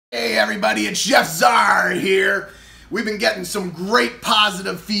Hey everybody, it's Chef Zarr here. We've been getting some great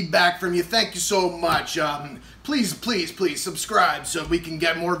positive feedback from you. Thank you so much. Please subscribe so we can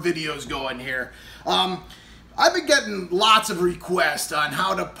get more videos going here. I've been getting lots of requests on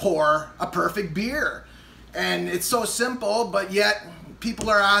how to pour a perfect beer. And it's so simple, but yet people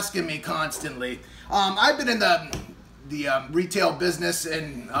are asking me constantly. I've been in the retail business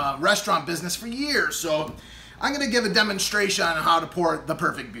and restaurant business for years, so I'm going to give a demonstration on how to pour the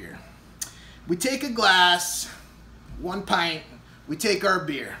perfect beer. We take a glass, 1 pint, we take our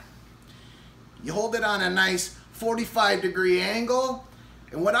beer. You hold it on a nice 45-degree angle,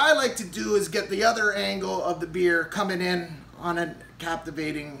 and what I like to do is get the other angle of the beer coming in on a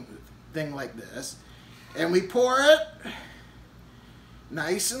captivating thing like this. And we pour it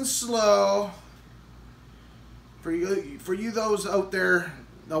nice and slow. For you those out there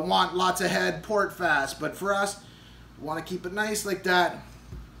that want lots of head, pour it fast. But for us, we want to keep it nice like that.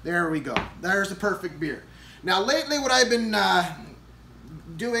 There we go. There's the perfect beer. Now lately what I've been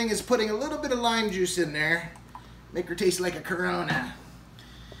doing is putting a little bit of lime juice in there. Make her taste like a Corona.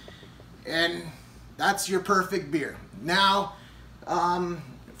 And that's your perfect beer. Now,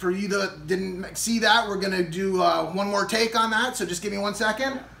 for you that didn't see that, we're going to do one more take on that. So just give me 1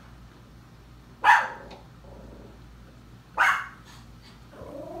 second.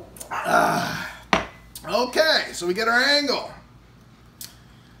 Okay, so we get our angle.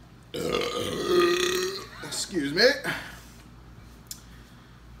 Excuse me.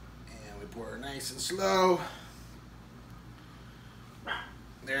 And we pour it nice and slow.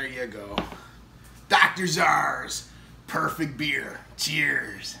 There you go. Dr. Zarr's perfect beer.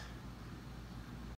 Cheers.